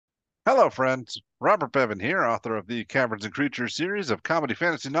Hello, friends. Robert Bevan here, author of the Caverns and Creatures series of comedy,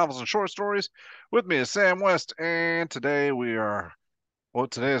 fantasy novels, and short stories. With me is Sam West, and today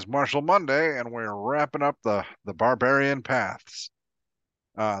is Martial Monday, and we're wrapping up the Barbarian paths,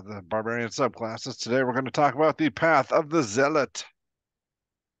 the Barbarian subclasses. Today we're going to talk about the path of the Zealot.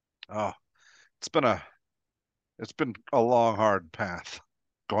 Oh, it's been a it's been a long, hard path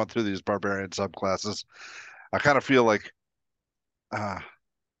going through these Barbarian subclasses. I kind of feel like uh,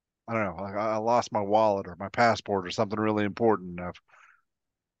 I don't know, like I lost my wallet or my passport or something really important.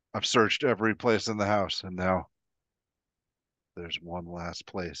 I've searched every place in the house, and now there's one last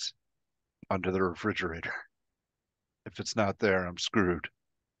place under the refrigerator. If it's not there, I'm screwed.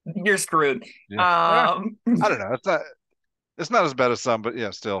 You're screwed. Yeah. Um, I don't know. It's not as bad as some, but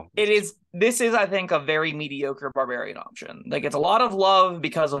yeah, still. this is, I think, a very mediocre barbarian option. Like, it's a lot of love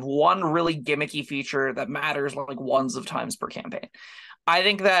because of one really gimmicky feature that matters like ones of times per campaign. I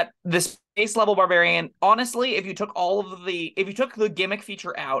think that this base level barbarian, honestly, if you took the gimmick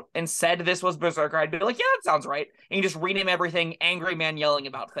feature out and said this was Berserker, I'd be like, yeah, that sounds right. And you just rename everything Angry Man Yelling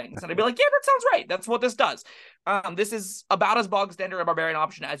About Things. And I'd be like, yeah, that sounds right. That's what this does. This is about as bog standard a barbarian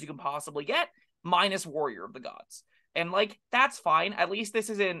option as you can possibly get, minus Warrior of the Gods. And like, that's fine. At least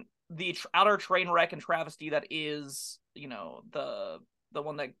this isn't the outer train wreck and travesty that is, the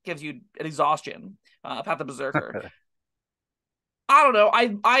one that gives you an exhaustion, Path of Berserker. I don't know.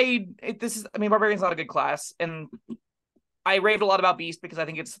 Barbarian's not a good class, and I raved a lot about Beast because I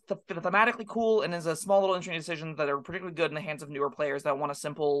think it's thematically cool and is a small little interesting decision that are particularly good in the hands of newer players that want a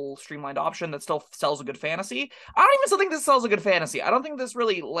simple, streamlined option that still sells a good fantasy. I don't even still think this sells a good fantasy. I don't think this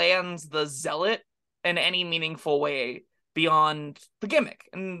really lands the Zealot in any meaningful way beyond the gimmick.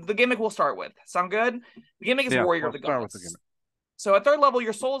 And the gimmick we'll start with. Sound good? The gimmick is Yeah, Warrior of let's the start with the Gods. gimmick. So at third level,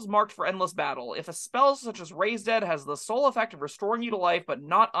 your soul is marked for endless battle. If a spell such as Raise Dead has the sole effect of restoring you to life, but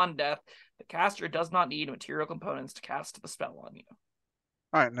not undeath, the caster does not need material components to cast the spell on you.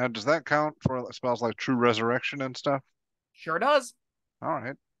 All right, now does that count for spells like True Resurrection and stuff? Sure does. All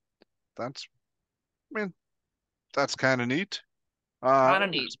right, that's I mean that's kind of neat. Kind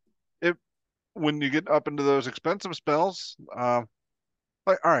of neat. If when you get up into those expensive spells, like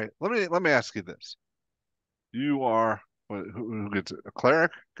all right, let me ask you this: You are who gets a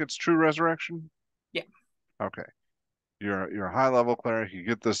cleric gets True Resurrection? Yeah. Okay, you're a high level cleric. You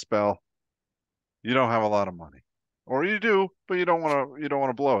get this spell. You don't have a lot of money, or you do, but you don't want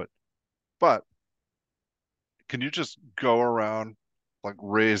to blow it. But can you just go around like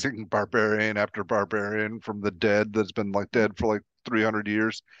raising barbarian after barbarian from the dead that's been like dead for like 300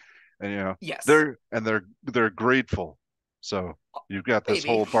 years, and Yes. they're grateful. So you've got this Maybe.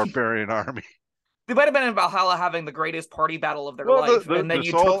 whole barbarian army. They might have been in Valhalla having the greatest party battle of their Well, life, and then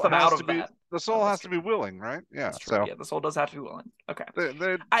you took them out of that. the Oh, soul that's has to true. be willing, right? Yeah. That's true. So Yeah, the soul does have to be willing. Okay.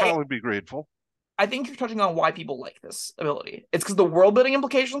 they'd I probably be grateful. I think you're touching on why people like this ability. It's because the world building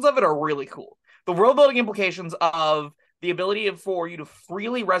implications of it are really cool. The world building implications of the ability for you to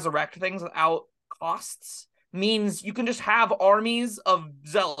freely resurrect things without costs means you can just have armies of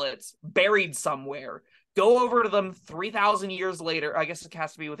zealots buried somewhere. Go over to them 3,000 years later. I guess it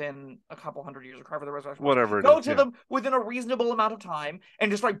has to be within a couple hundred years or however the resurrection was. Whatever it Go is, to yeah. them within a reasonable amount of time and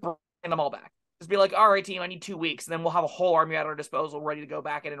just like bring them all back. Just be like, all right, team, I need 2 weeks. And then we'll have a whole army at our disposal ready to go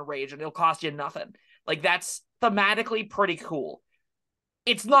back and enrage, and it'll cost you nothing. Like, that's thematically pretty cool.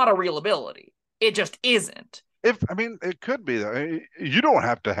 It's not a real ability. It just isn't. If I mean, it could be though. You don't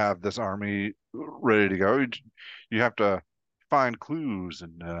have to have this army ready to go. You have to find clues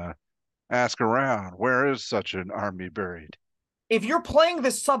and ask around. Where is such an army buried? If you're playing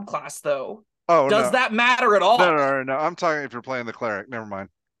this subclass, though, Oh does no, that matter at no, no, all? no, no. I'm talking if you're playing the cleric. Never mind.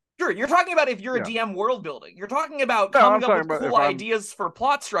 Sure, you're talking about if you're a Yeah. DM world building. You're talking about No, I'm coming up talking with about cool if I'm ideas for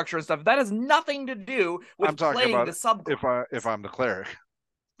plot structure and stuff. That has nothing to do I'm with talking playing about the subclass. if I'm the cleric.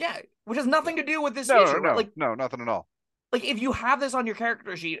 Yeah, which has nothing Yeah. to do with this No, no, feature, right? no, no, nothing at all. Like if you have this on your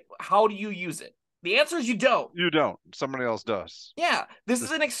character sheet, how do you use it? The answer is you don't. You don't. Somebody else does. Yeah, this is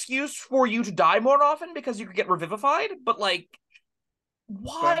This an excuse for you to die more often because you could get revivified, but like,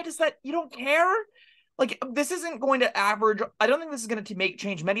 why okay. does that? You don't care? Like, this isn't going to average. I don't think this is going to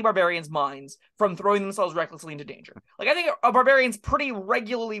change many barbarians' minds from throwing themselves recklessly into danger. Like, I think a barbarian's pretty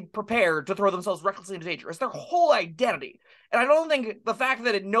regularly prepared to throw themselves recklessly into danger. It's their whole identity. And I don't think the fact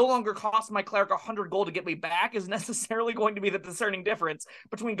that it no longer costs my cleric 100 gold to get me back is necessarily going to be the discerning difference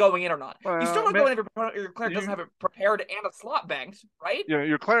between going in or not. You still don't go in if your cleric doesn't You have it prepared and a slot banked, right? you know,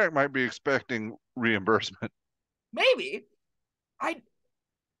 your cleric might be expecting reimbursement. Maybe. I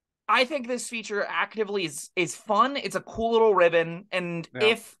I think this feature actively is fun. It's a cool little ribbon, and Yeah.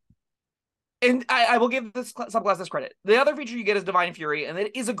 if And I will give this subclass this credit. The other feature you get is Divine Fury, and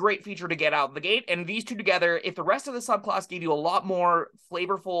it is a great feature to get out of the gate. And these two together, if the rest of the subclass gave you a lot more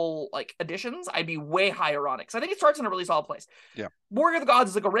flavorful like additions, I'd be way higher on it. Because I think it starts in a really solid place. Yeah. Warrior of the Gods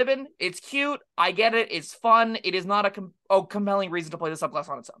is like a ribbon. It's cute. I get it. It's fun. It is not a compelling reason to play the subclass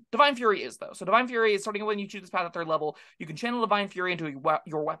on its own. Divine Fury is, though. So Divine Fury is starting when you choose this path at 3rd level. You can channel Divine Fury into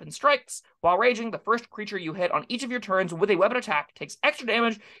your weapon strikes. While raging, the first creature you hit on each of your turns with a weapon attack takes extra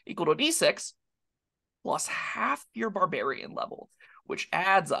damage equal to a d6 plus half your Barbarian level, which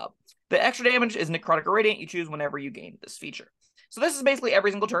adds up. The extra damage is Necrotic or Radiant you choose whenever you gain this feature. So this is basically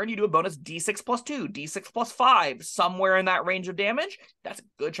every single turn you do a bonus d6 plus 2, d6 plus 5, somewhere in that range of damage. That's a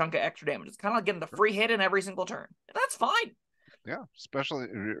good chunk of extra damage. It's kind of like getting the free hit in every single turn. And that's fine. Yeah, especially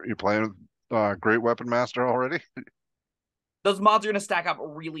you're playing with Great Weapon Master already. Those mods are going to stack up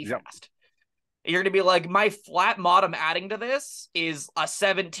really fast. You're going to be like, my flat mod I'm adding to this is a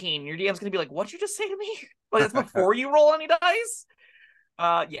 17. Your DM's going to be like, what'd you just say to me? Like, that's before you roll any dice?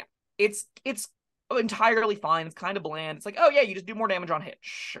 Yeah. It's entirely fine. It's kind of bland. It's like, oh yeah, you just do more damage on hit.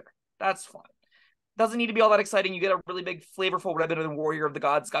 Sure. That's fine. Doesn't need to be all that exciting. You get a really big, flavorful ribbon of the Warrior of the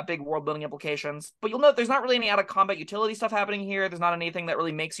Gods. It's got big world-building implications. But you'll note there's not really any out-of-combat utility stuff happening here. There's not anything that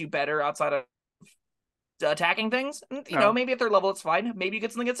really makes you better outside of attacking things. And, you know, maybe at 3rd level it's fine. Maybe you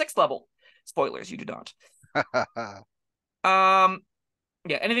get something at 6th level. Spoilers, you do not. Yeah,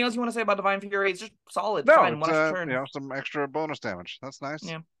 anything else you want to say about Divine Fury? It's just solid. No, fine. it's, One extra turn. you know, some extra bonus damage. That's nice.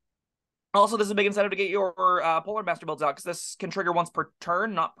 Yeah. Also, this is a big incentive to get your Polar Master builds out, because this can trigger once per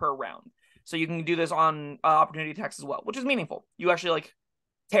turn, not per round. So you can do this on opportunity attacks as well, which is meaningful. You actually like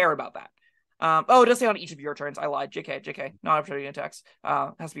care about that. Oh, it does say on each of your turns. I lied. JK. Not opportunity attacks.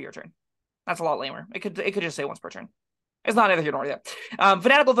 Has to be your turn. That's a lot lamer. It could just say once per turn. It's not neither here nor there.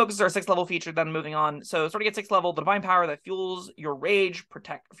 Fanatical Focus are a 6th level feature, then moving on. So starting at 6th level, the Divine Power that fuels your rage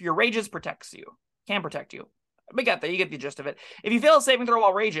your rages protects you. Can protect you. We get that. You get the gist of it. If you fail a saving throw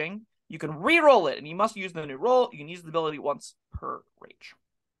while raging, you can re-roll it, and you must use the new roll. You can use the ability once per rage.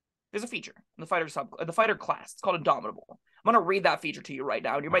 There's a feature in the fighter class. It's called Indomitable. I'm going to read that feature to you right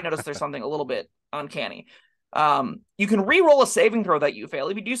now, and you might notice there's something a little bit uncanny. You can re-roll a saving throw that you fail.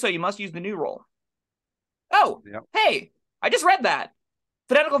 If you do so, you must use the new roll. Oh, yep. Hey, I just read that.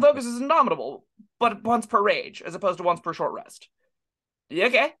 Fanatical Focus is Indomitable, but once per rage, as opposed to once per short rest.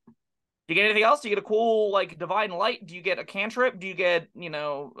 Okay. Do you get anything else? Do you get a cool, like, Divine Light? Do you get a cantrip? Do you get, you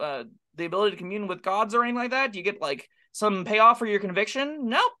know, the ability to commune with gods or anything like that? Do you get, like, some payoff for your conviction?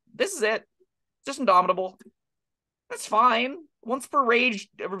 Nope. This is it. Just Indomitable. That's fine. Once per rage,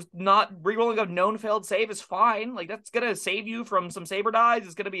 not rerolling a known failed save is fine. Like, that's gonna save you from some saber dies.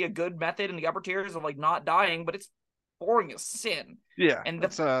 It's gonna be a good method in the upper tiers of, like, not dying, but it's boring as sin. Yeah, and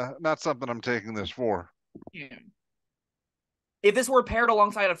that's not something I'm taking this for. Yeah. If this were paired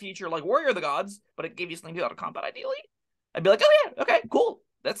alongside a feature like Warrior of the Gods, but it gave you something to do out of combat, ideally, I'd be like, oh yeah, okay, cool.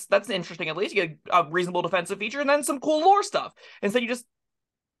 That's interesting. At least you get a reasonable defensive feature and then some cool lore stuff. Instead, you just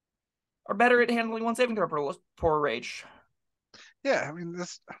are better at handling one saving throw per rage. Yeah, I mean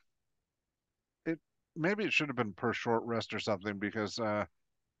maybe it should have been per short rest or something, because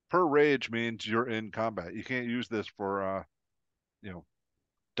per rage means you're in combat. You can't use this for you know,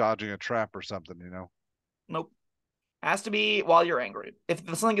 dodging a trap or something, you know. Nope. Has to be while you're angry. If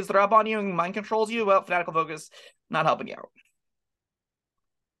something gets thrown up on you and mind controls you, well, Fanatical Focus not helping you out.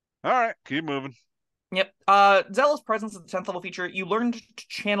 All right, keep moving. Yep. Zealot's presence is the 10th level feature. You learn to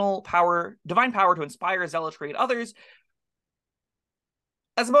channel divine power to inspire Zealot to create others.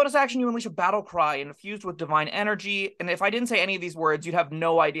 As a bonus action, you unleash a battle cry infused with divine energy. And if I didn't say any of these words, you'd have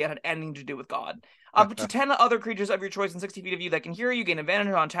no idea it had anything to do with God. Up to 10 other creatures of your choice in 60 feet of you that can hear you gain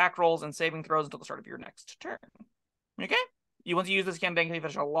advantage on attack rolls and saving throws until the start of your next turn. Okay? Once you use this campaign, can you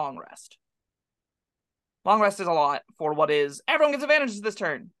finish a long rest? Long rest is a lot for what is. Everyone gets advantages this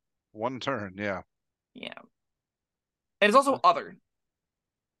turn. One turn, yeah. Yeah. And it's also other.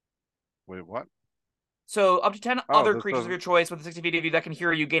 Wait, what? So up to 10 other creatures of your choice within 60 feet of you that can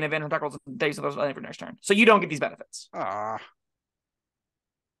hear you gain advantage on attack rolls and days of those for next turn. So you don't get these benefits. Ah.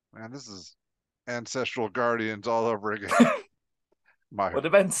 Man, this is Ancestral Guardians all over again. Would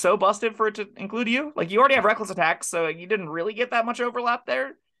have been so busted for it to include you. Like, you already have reckless attacks, so you didn't really get that much overlap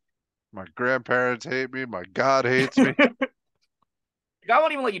there. My grandparents hate me. My God hates me. God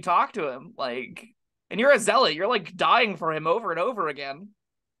won't even let you talk to him. Like, and you're a zealot. You're, like, dying for him over and over again.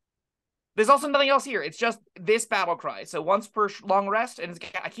 There's also nothing else here. It's just this battle cry. So once per long rest, and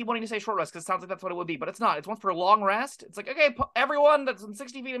I keep wanting to say short rest because it sounds like that's what it would be, but it's not. It's once per long rest. It's like, okay, everyone that's in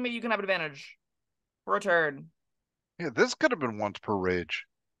 60 feet of me, you can have advantage for a turn. Yeah, this could have been once per rage.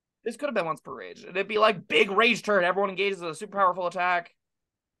 This could have been once per rage. It'd be like big rage turn. Everyone engages with a super powerful attack.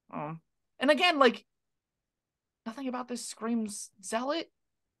 And And again, like, nothing about this screams Zealot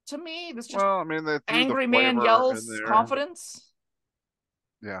to me. This just Well, I mean, they threw the angry man flavor in yells there. confidence.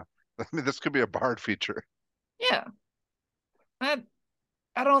 Yeah. I mean, this could be a bard feature. Yeah. I,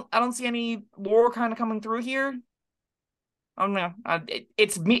 I don't see any lore kind of coming through here. I don't know.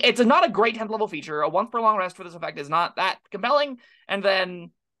 It's me. It's not a great 10th level feature. A once per long rest for this effect is not that compelling, and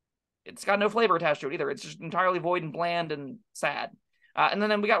then it's got no flavor attached to it either. It's just entirely void and bland and sad. And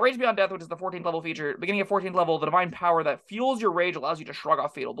then we got Rage Beyond Death, which is the 14th level feature. Beginning of 14th level, the divine power that fuels your rage allows you to shrug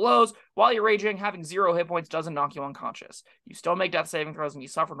off fatal blows. While you're raging, having 0 hit points doesn't knock you unconscious. You still make death saving throws and you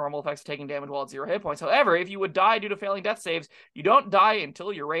suffer normal effects of taking damage while at 0 hit points. However, if you would die due to failing death saves, you don't die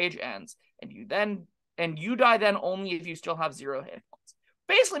until your rage ends. And you die then only if you still have 0 hit points.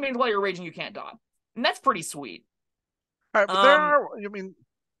 Basically means while you're raging, you can't die. And that's pretty sweet. All right, but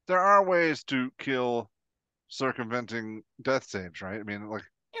there are ways to kill circumventing death saves, right? I mean, like,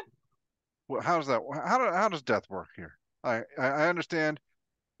 how does that? How does death work here? I understand.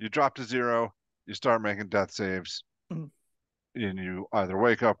 You drop to 0, you start making death saves, Mhm. and you either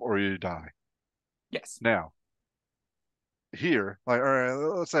wake up or you die. Yes. Now, here, like, all right,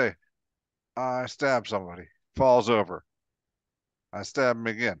 let's say I stab somebody, falls over, I stab him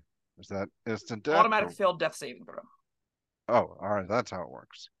again. Is that instant death? Automatic failed death saving throw. Oh, all right, that's how it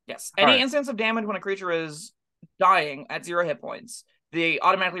works. Yes. All Any right, instance of damage when a creature is dying at 0 hit points, they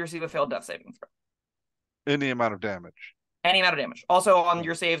automatically receive a failed death saving throw. any amount of damage. Any amount of damage. Also, on Oh,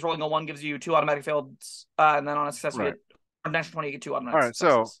 your saves, rolling a 1 gives you 2 automatic faileds, and then on a success, you right. get on natural 20, you get 2 All automatic right,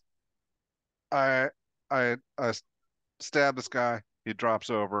 so successes. I stab this guy. He drops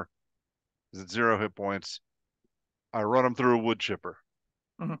over. He's at 0 hit points. I run him through a wood chipper.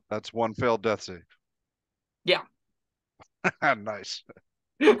 Mhm. That's 1 failed death save. Yeah. Nice.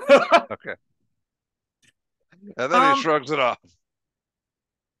 Okay. And then he um. shrugs it off.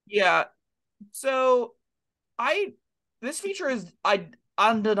 Yeah. So this feature is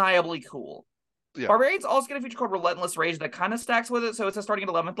undeniably cool. Yeah. Barbarians also get a feature called Relentless Rage that kind of stacks with it. So it says starting at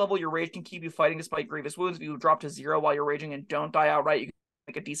 11th level, your rage can keep you fighting despite grievous wounds. If you drop to 0 while you're raging and don't die outright, you can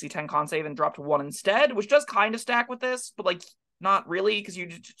make a DC 10 con save and drop to 1 instead, which does kind of stack with this, but like not really, because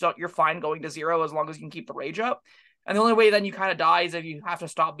you're fine going to 0 as long as you can keep the rage up. And the only way then you kind of die is if you have to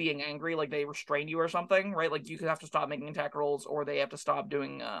stop being angry, like they restrain you or something, right? Like you could have to stop making attack rolls, or they have to stop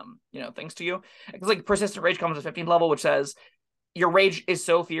doing things to you. Because like persistent rage comes at 15th level, which says your rage is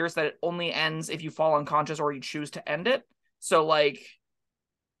so fierce that it only ends if you fall unconscious or you choose to end it. So like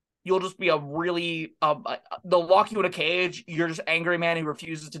you'll just be a really they'll lock you in a cage. You're just angry man who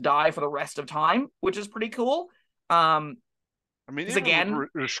refuses to die for the rest of time, which is pretty cool. I mean, Because even with again,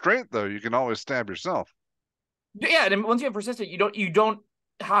 restraint, though, you can always stab yourself. yeah, and once you have persistent, you don't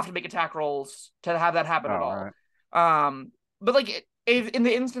have to make attack rolls to have that happen Oh, at all all. right. But like if in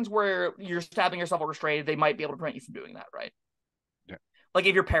the instance where you're stabbing yourself or restrained, they might be able to prevent you from doing that, right? Yeah. Like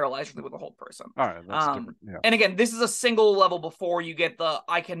if you're paralyzed with a whole person. All right. That's different. Yeah. And again, this is a single level before you get the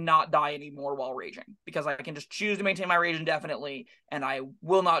I cannot die anymore while raging, because I can just choose to maintain my rage indefinitely and I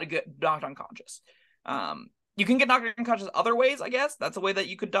will not get knocked unconscious. You can get knocked unconscious other ways, I guess. That's a way that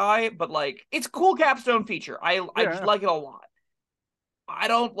you could die, but like it's a cool capstone feature. I Yeah. like it a lot. I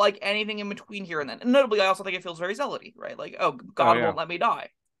don't like anything in between here and then. And notably, I also think it feels very zealoty, right? Like, oh, Oh, God yeah. won't let me die.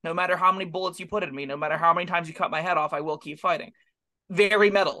 No matter how many bullets you put in me, no matter how many times you cut my head off, I will keep fighting. Very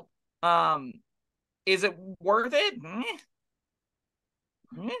metal. Is it worth it?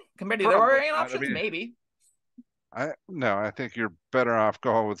 Compared to the Probably Barbarian not. I options, mean, maybe. no, I think you're better off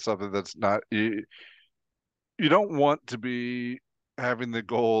going with something that's not you don't want to be having the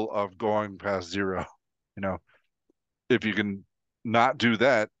goal of going past 0. You know, if you can not do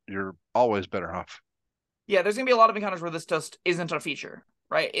that, you're always better off. Yeah, there's gonna be a lot of encounters where this just isn't a feature,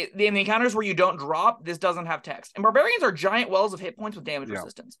 right? In the encounters where you don't drop, this doesn't have text. And barbarians are giant wells of hit points with damage Yeah.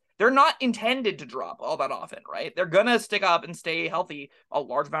 resistance. They're not intended to drop all that often, right? They're gonna stick up and stay healthy a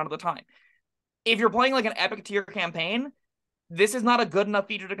large amount of the time. If you're playing like an epic tier campaign, this is not a good enough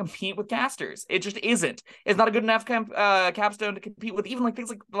feature to compete with casters. It just isn't. It's not a good enough capstone to compete with even like things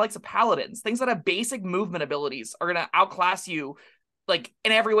like the likes of paladins. Things that have basic movement abilities are gonna outclass you like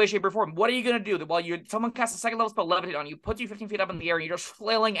in every way, shape, or form. What are you gonna do while someone casts a second level spell levitate on you, puts you 15 feet up in the air, and you're just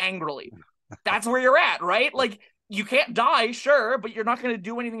flailing angrily? That's where you're at, right? Like you can't die, sure, but you're not gonna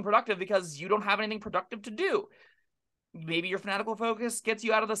do anything productive because you don't have anything productive to do. Maybe your fanatical focus gets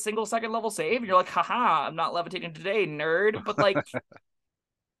you out of the single second level save, and you're like, haha, I'm not levitating today, nerd. But like,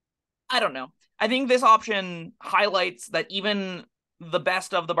 I don't know. I think this option highlights that even the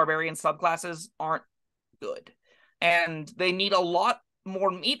best of the barbarian subclasses aren't good. And they need a lot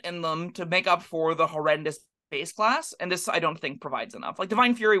more meat in them to make up for the horrendous base class, and this I don't think provides enough. Like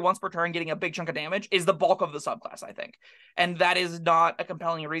Divine Fury once per turn getting a big chunk of damage is the bulk of the subclass, I think. And that is not a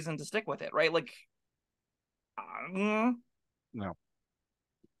compelling reason to stick with it, right? Like No.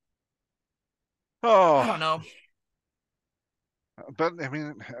 I Oh, don't know. but I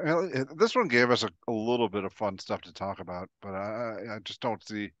mean, this one gave us a little bit of fun stuff to talk about, but I just don't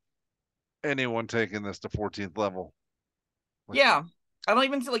see anyone taking this to 14th level. Like, Yeah. I don't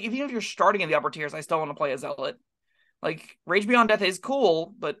even see, like, even if you're starting in the upper tiers, I still want to play a Zealot. Like, Rage Beyond Death is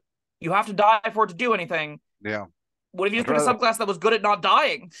cool, but you have to die for it to do anything. yeah, What if you I'd just pick a rather, subclass that was good at not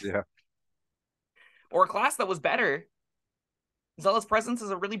dying? yeah. Or a class that was better? Zealot's Presence is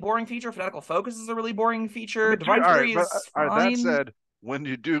a really boring feature. Fanatical Focus is a really boring I feature. mean, Divine all right, Fury but is all right, that fine. said, when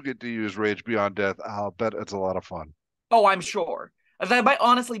you do get to use Rage Beyond Death, I'll bet it's a lot of fun. Oh, I'm sure. That might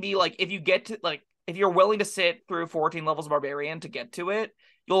honestly be like if you get to like if you're willing to sit through 14 levels of Barbarian to get to it,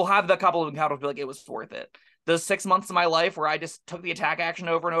 you'll have the couple of encounters be like it was worth it. Those 6 months of my life where I just took the attack action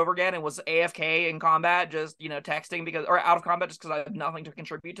over and over again and was AFK in combat, just texting because or out of combat just because I have nothing to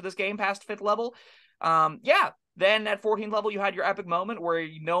contribute to this game past 5th level. Yeah. Then at 14th level, you had your epic moment where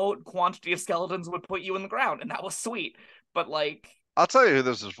quantity of skeletons would put you in the ground, and that was sweet. But like, I'll tell you who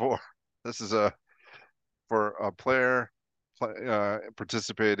this is for. This is for a player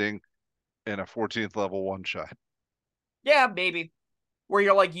participating in a 14th level one shot. yeah, maybe. Where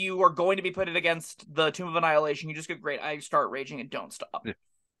you're like, you are going to be put it against the Tomb of Annihilation. You just get great. I start raging and don't stop. Yeah.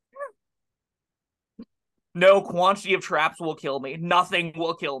 No quantity of traps will kill me. Nothing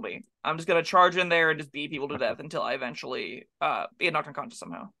will kill me. I'm just gonna charge in there and just beat people to death until I eventually get knocked unconscious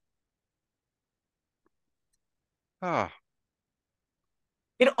somehow. Ah,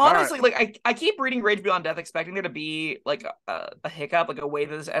 It all right. honestly, like, I keep reading Rage Beyond Death expecting there to be like a hiccup, like a way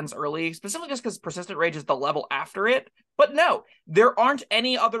that this ends early, specifically just because Persistent Rage is the level after it. But no, there aren't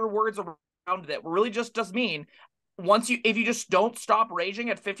any other words around that. Really just does mean if you just don't stop raging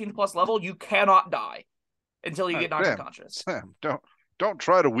at 15th plus level, you cannot die until you All right, get knocked Sam, unconscious. Sam, don't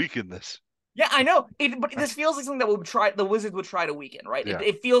try to weaken this. Yeah, I know. But this feels like something that the Wizards would try to weaken, right? Yeah.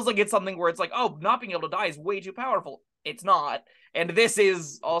 It feels like it's something where it's like, oh, not being able to die is way too powerful. It's not, and this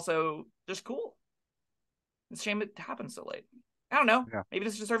is also just cool. It's a shame it happened so late. I don't know. Yeah. Maybe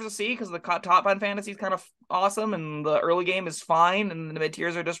this deserves a C because the top end fantasy is kind of awesome, and the early game is fine, and the mid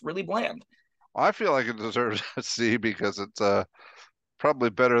tiers are just really bland. I feel like it deserves a C because it's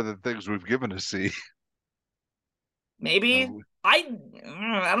probably better than things we've given a C. Maybe Um, I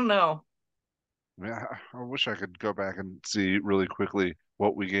don't know. I wish I could go back and see really quickly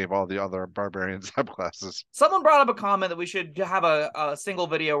what we gave all the other barbarian subclasses. Someone brought up a comment that we should have a single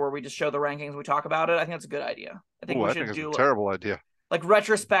video where we just show the rankings, we talk about it. I think that's a good idea. I think Oh, we I think should it's a do terrible idea. like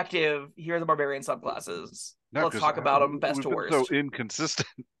retrospective. Here are the barbarian subclasses. No, Let's because talk about them best we've to been so worst. inconsistent.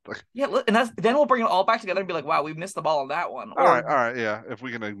 Like, Yeah, and then we'll bring it all back together and be like, wow, we missed the ball on that one. Or all right, yeah. If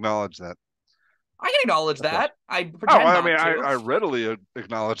we can acknowledge that, I can acknowledge okay. that. I Oh, pretend I mean, not to. I readily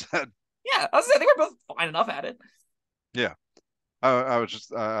acknowledge that. Yeah, I think we're both fine enough at it. Yeah, I was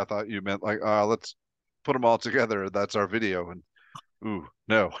just I thought you meant like let's put them all together. That's our video. And ooh,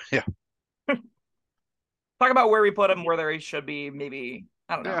 no, yeah, Talk about where we put them, where they should be. Maybe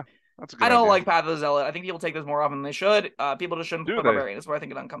I don't know. yeah, that's a good I don't idea. like Path of the Zealot. I think people take this more often than they should. People just shouldn't Do play they? Barbarian. That's what I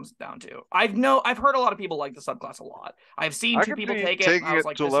think it comes down to. I've heard a lot of people like the subclass a lot. I've seen I two could people see take it, and taking I was it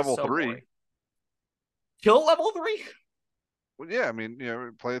like, to this is level so three. boring. Kill level 3? Well, yeah, I mean,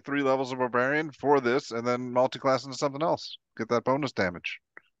 play 3 levels of barbarian for this, and then multi-class into something else. Get that bonus damage.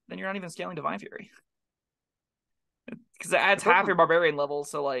 Then you're not even scaling Divine Fury. Because it adds It half your doesn't. barbarian level,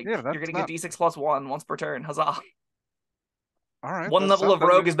 so like Yeah, you're that's gonna get not. D6 plus one once per turn. Huzzah! All right, One that's level of something.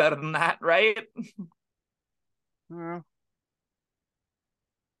 rogue is better than that, right? Yeah,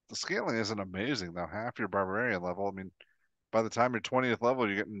 the scaling isn't amazing though. Half your barbarian level. I mean, by the time you're 20th level,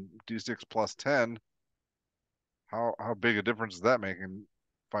 you're getting D6 plus 10. How big a difference is that making?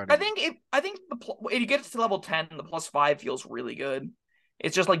 Finding. I think if you get to level 10, the plus 5 feels really good.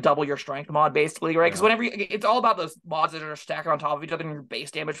 It's just like double your strength mod, basically, right? Because Yeah. it's all about those mods that are stacked on top of each other, and your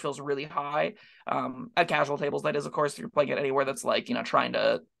base damage feels really high. At casual tables, that is, of course, if you're playing it anywhere that's like trying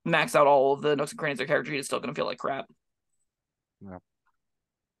to max out all of the nooks and crannies of your character, it's still going to feel like crap. Yeah.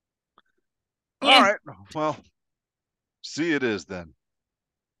 All Yeah. right. Well, see it is then.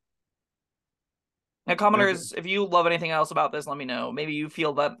 Now, Maybe. commoners, if you love anything else about this, let me know. Maybe you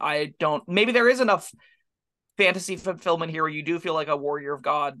feel that I don't. Maybe there is enough fantasy fulfillment here where you do feel like a warrior of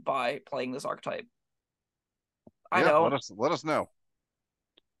God by playing this archetype. I Yeah. don't. Let us know.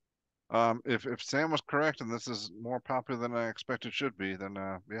 If Sam was correct and this is more popular than I expect it should be, then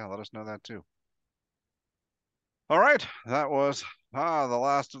yeah, let us know that too. All right, that was the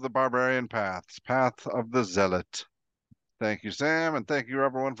last of the Barbarian Paths, Path of the Zealot. Thank you, Sam, and thank you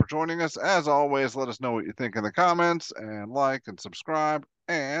everyone for joining us. As always, let us know what you think in the comments, and like and subscribe,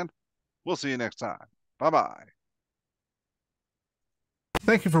 and we'll see you next time. Bye-bye.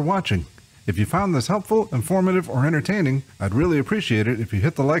 Thank you for watching. If you found this helpful, informative, or entertaining, I'd really appreciate it if you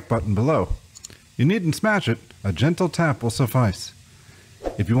hit the like button below. You needn't smash it, a gentle tap will suffice.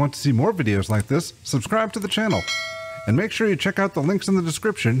 If you want to see more videos like this, subscribe to the channel. And make sure you check out the links in the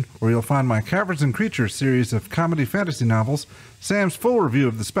description, where you'll find my Caverns Creatures series of comedy fantasy novels, Sam's full review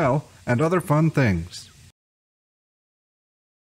of the spell, and other fun things.